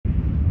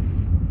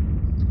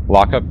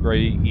Lock up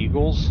Gray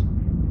Eagles.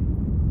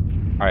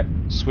 Alright,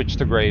 switch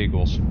to Gray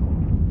Eagles.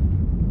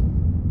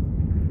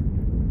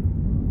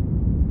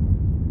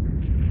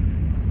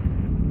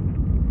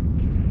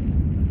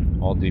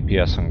 All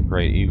DPS on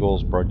Gray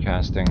Eagles,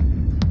 broadcasting.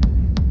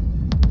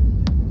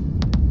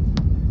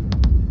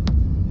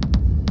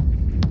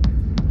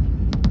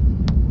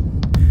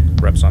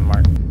 Reps on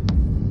mark.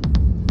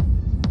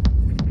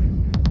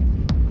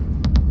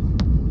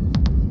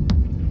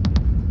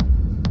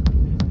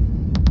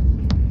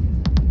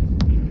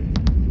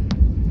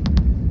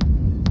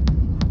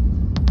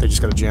 They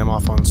just got a jam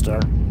off on Star.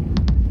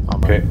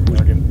 Okay,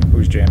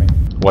 who's jamming?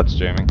 What's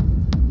jamming?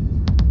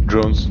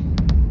 Drones.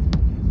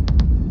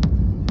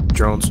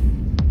 Drones.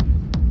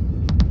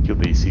 Kill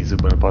the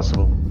ECs when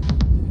possible.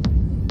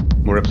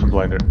 More reps on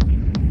blinder.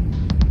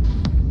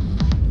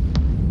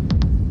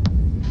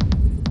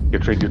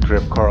 Get ready to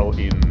trap Carl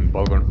in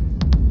Balgorn.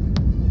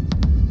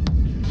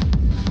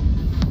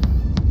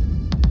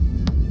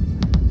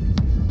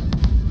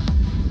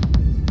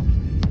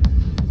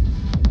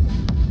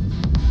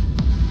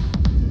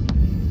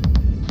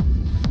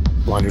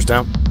 Blinders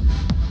down.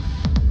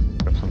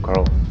 Reps on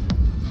Carl.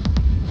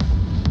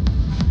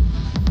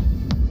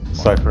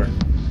 Cypher.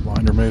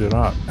 Blinder made it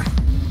up.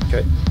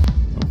 Okay.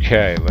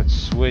 Okay, let's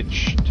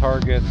switch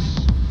targets.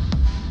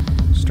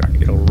 Starting to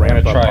get a little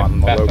ramp up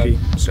on the Beth Loki.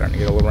 Starting to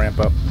get a little ramp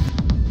up.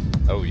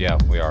 Oh yeah,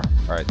 we are.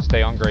 Alright,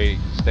 stay on Gray,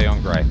 stay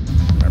on Gray.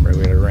 Remember, we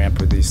had a ramp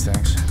with these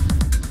things.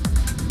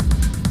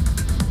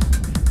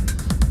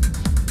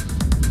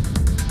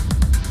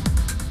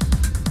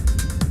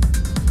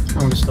 I'm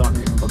going to start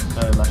moving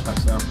left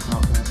back down.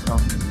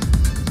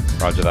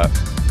 Roger that.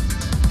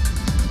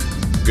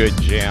 Good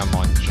jam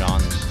on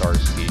John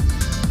Starsky.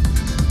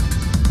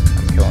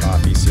 I'm killing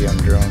off ECM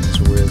drones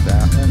with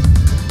that one.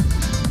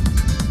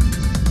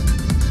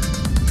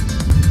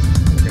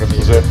 We're gonna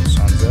be Zeph.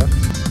 on Zeph.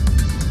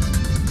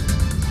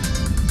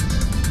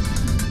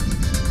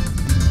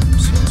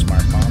 Seeing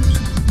smart bombs.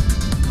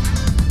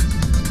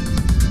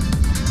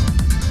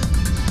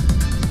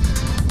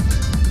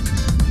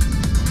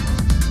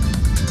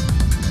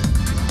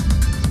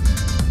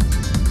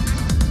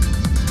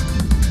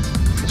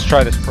 Let's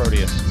try this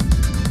Proteus.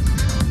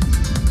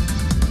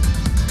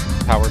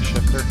 Power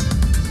shifter.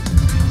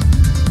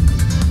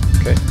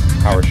 Okay,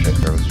 power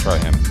shifter, let's try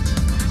him.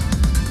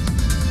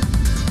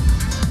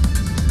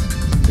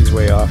 He's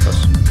way off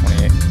us.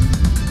 28.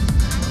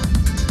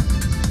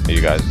 Are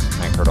you guys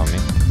anchored on me?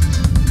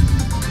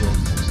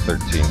 It's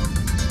 13.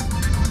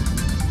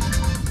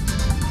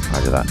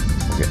 Roger that.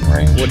 We're getting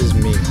range. What is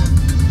me?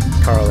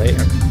 Carl A?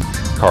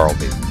 Carl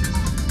B.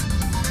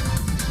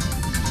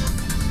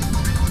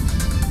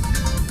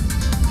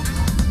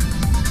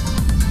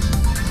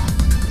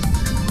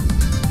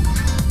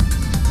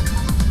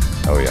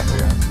 Oh yeah, we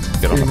are.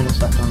 Get on 3 the minutes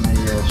left on the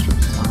strip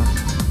time.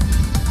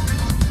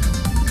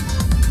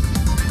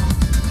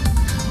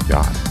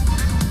 God.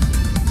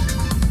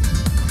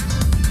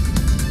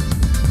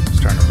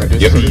 Starting to ready.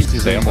 Yep,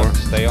 Proteus stay on, anymore.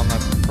 stay on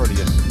that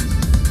Proteus.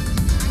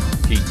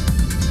 Heat.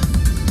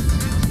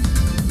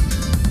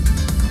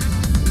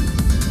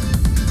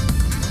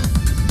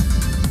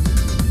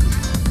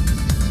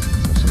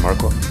 Reps on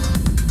Marco.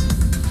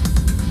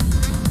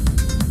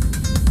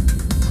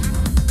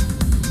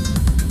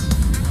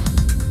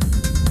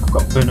 I've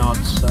got Bernard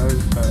So,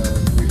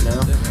 route now.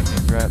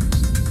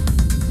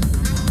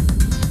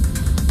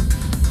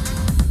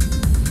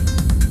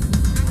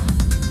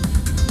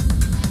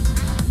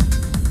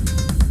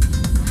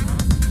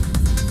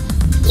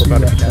 What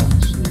about if you can?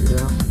 Route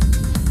down.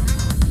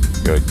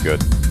 Good,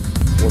 good.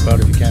 What about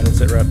if you can?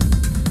 Sit rep.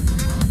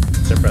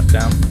 Sit rep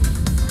down.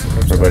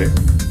 Everybody.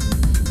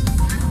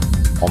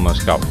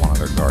 Almost got one of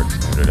their guards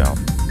neutered out.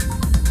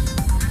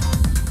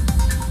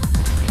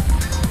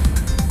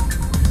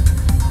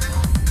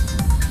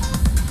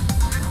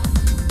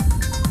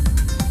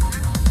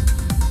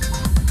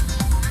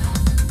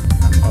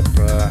 I'm up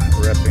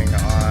repping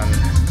on.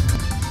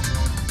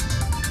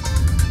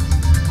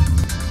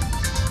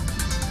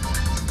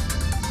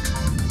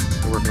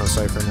 We're working on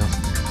Cypher now.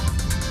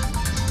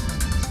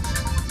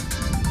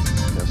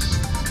 Yes.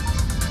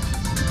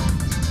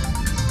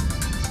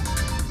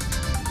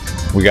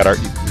 We got our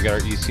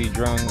EC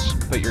drones.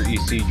 Put your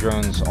EC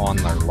drones on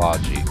their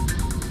Logi.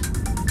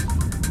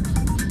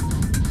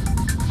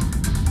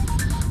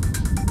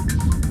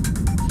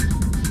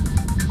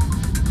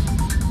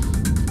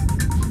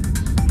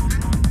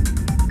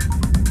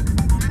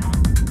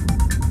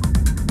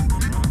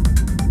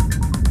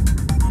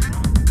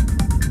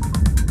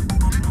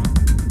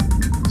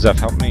 Zeph,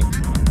 help me.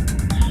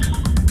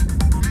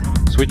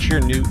 Switch your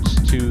newts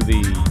to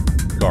the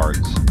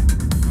guards.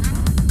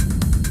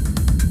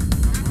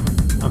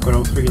 I've got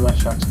all 3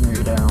 left shacks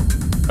neutered down.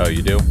 Oh,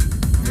 you do?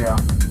 Yeah.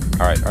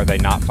 Alright, are they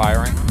not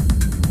firing?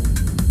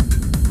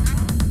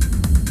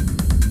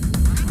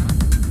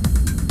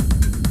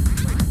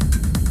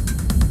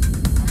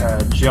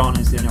 John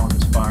is the only one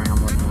that's firing. I'm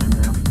working on him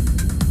now.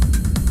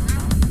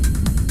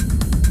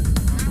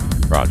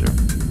 Roger.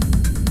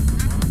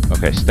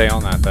 Okay, stay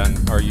on that then.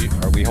 Are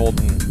we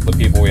holding the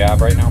people we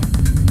have right now?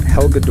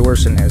 Helga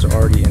Dorson is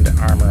already into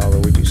armor, although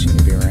we do seem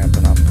to be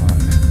ramping up on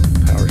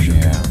power ship.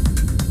 Yeah.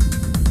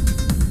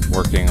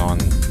 Working on.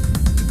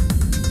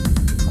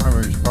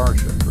 Armor's power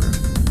ship, right?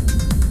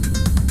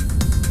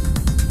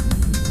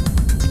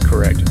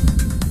 Correct.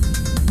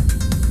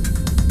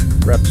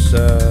 Reps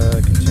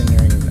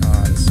continuing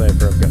on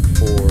Cypher. I've got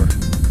 4.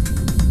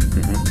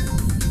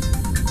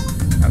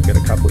 I've got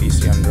a couple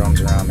ECM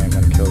drones around me. I'm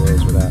going to kill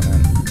those with that,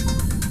 man.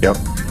 Yep.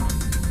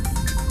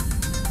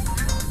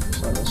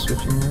 So they're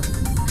switching here.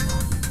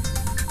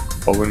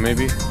 Owen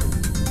maybe?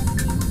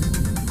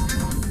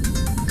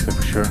 Say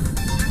for sure.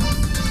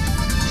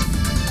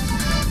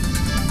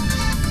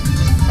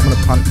 I'm going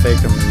to punt fake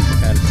them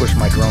and push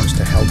my drones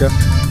to Helga.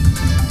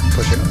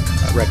 Push it.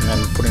 I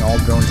recommend putting all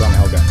drones on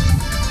Helga.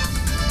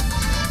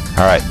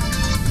 Alright.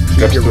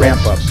 Keep your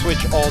ramp up.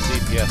 Switch all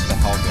DPS to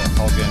Helga.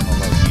 Helga and the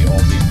Loki,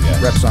 all DPS.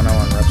 Reps on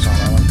Owen, reps on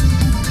Owen.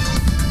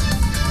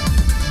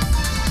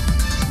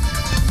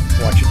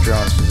 Watch your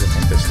drones because I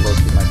think this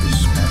Loki might be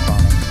smart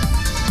bombing.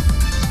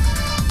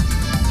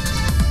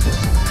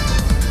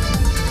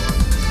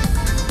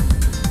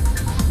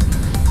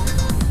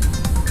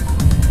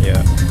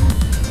 Yeah.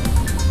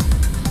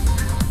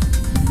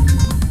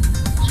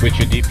 Switch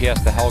your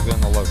DPS to Helga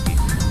and the Loki.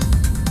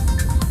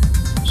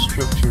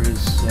 Structure is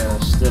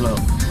still up.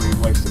 We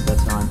wasted their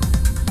time.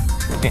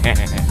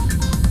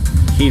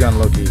 Heat on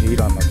Loki, heat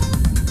on Loki.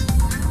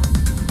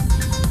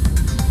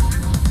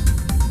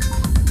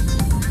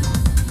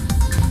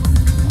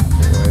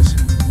 Boys.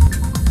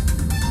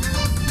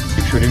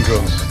 Keep shooting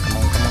drones. Come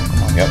on, come on,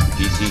 come on. Yep,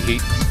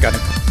 heat. Got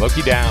him.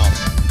 Loki down.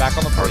 Back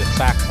on the Proteus,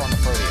 back on the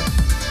Proteus.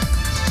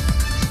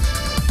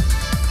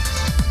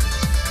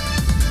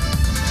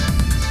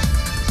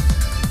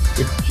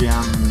 If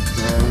jam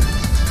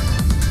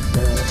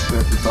the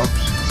purple box.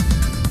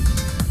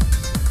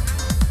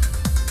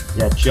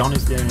 Yeah, John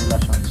is the only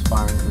left shot that's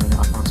firing at the minute.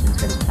 I can't seem to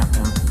get his cap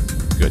down.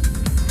 Good.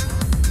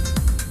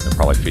 They're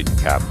probably feeding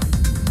cap.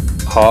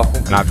 Half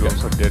of the Not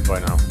drones are dead by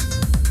now.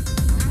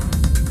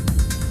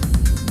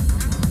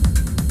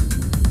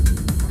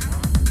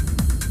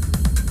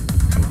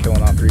 I'm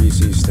killing all 3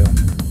 ECs still.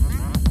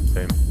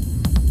 Same.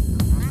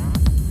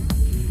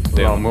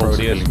 Stay Well, on the Merle's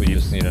Proteus, killing we deep.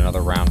 just need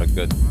another round of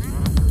good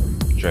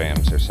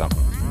jams or something.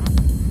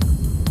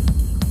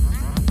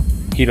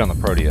 Heat on the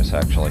Proteus,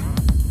 actually.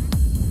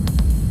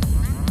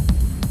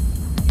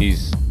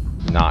 He's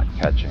not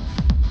catching.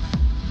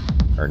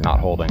 Or not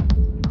holding.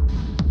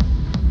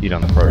 Heat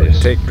on the Proteus.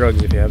 Take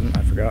drugs if you haven't,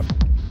 I forgot.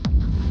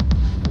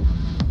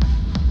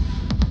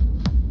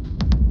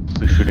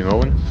 Still shooting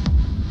Owen.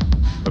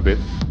 A bit.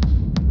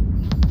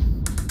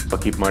 I'll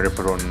keep my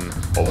ripper on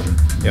Owen.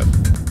 Yep.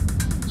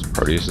 This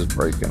Proteus is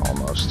breaking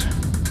almost.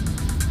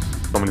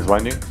 Someone is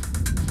landing.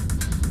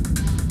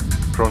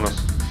 Kronos.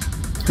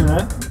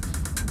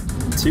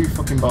 2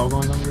 fucking ball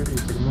guns on you, are you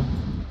kidding me?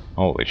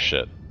 Holy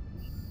shit.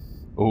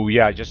 Oh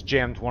yeah, I just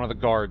jammed one of the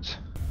guards.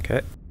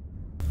 Okay.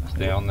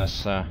 Stay on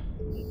this, Alright.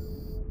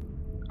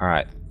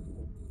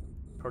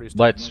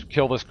 Let's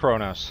kill this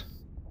Kronos.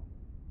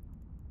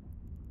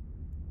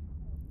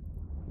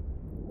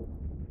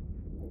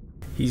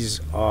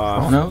 He's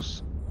off.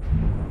 Kronos?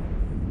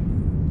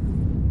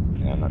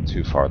 Yeah, not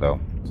too far though.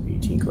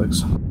 18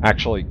 clicks.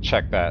 Actually,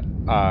 check that.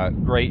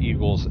 Gray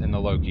Eagles in the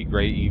Loki.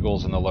 Gray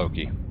Eagles in the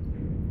Loki.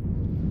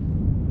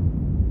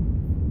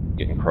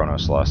 Getting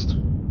Kronos Lust.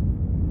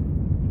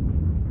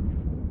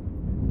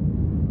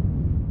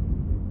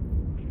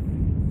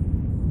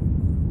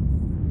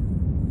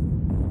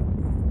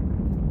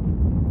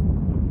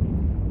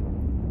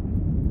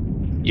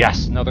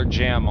 Yes, another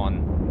jam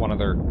on one of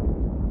their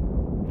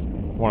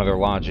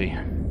logi.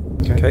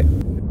 Okay.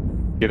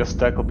 Get us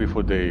tackle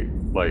before they,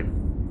 like,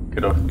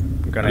 get off.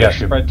 I'm gonna Yeah,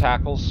 spread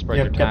tackles, spread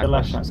Yeah, your get the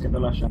left tackles. shots, get the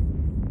left shot.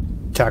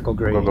 Tackle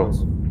Grey Go, go. Eagles.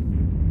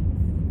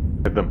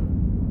 Hit them.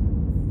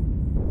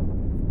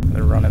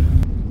 They're running.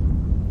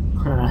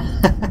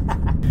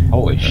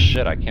 Holy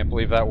shit, I can't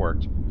believe that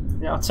worked.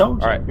 Yeah, I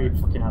told you Alright. we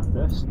fucking had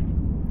this.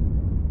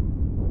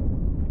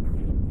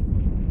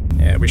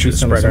 Yeah, we should Shoot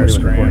spread our somebody with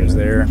scrams the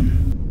there.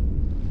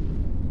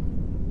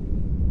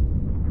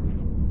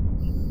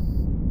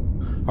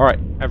 Alright,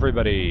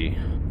 everybody.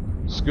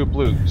 Scoop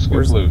loot,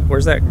 scoop loot.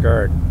 Where's that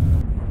guard?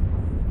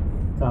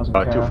 1,000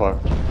 Too carry. far.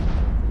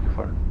 Too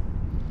far.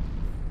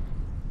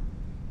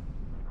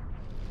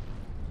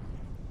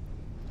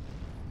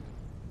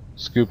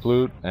 Scoop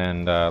loot,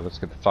 and let's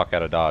get the fuck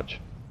out of Dodge.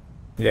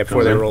 Yeah,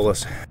 before they Jones in. roll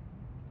us.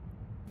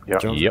 Yeah,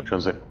 Yep.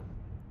 Jones in.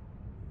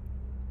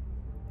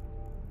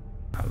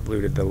 I've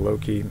looted the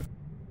Loki.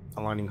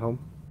 Aligning home.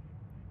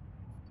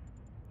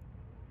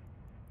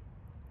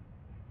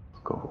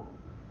 Let's go.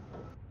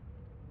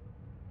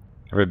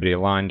 Everybody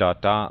align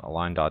dot dot,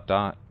 align dot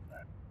dot.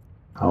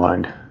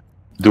 Aligned.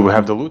 Do we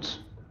have the loots?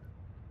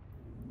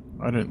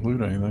 I didn't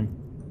loot anything.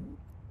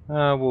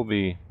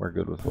 We're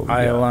good with what we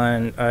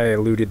got. I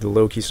looted the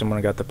Loki,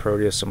 someone got the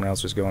Proteus, someone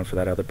else was going for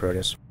that other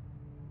Proteus.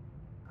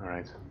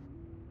 Alright.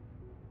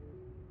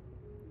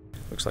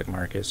 Looks like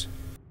Mark is.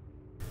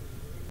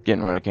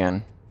 Getting what I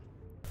can.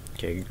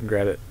 Okay,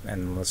 grab it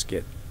and let's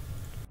get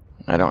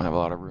I don't have a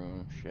lot of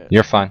room. Shit.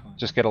 You're fine.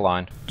 Just get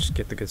aligned. Just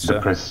get the good stuff.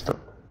 Suppress stuff.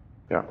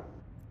 Yeah.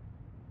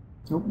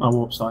 Oh, I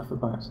warped Cypher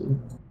by accident.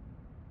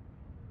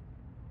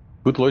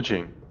 Good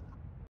lodging.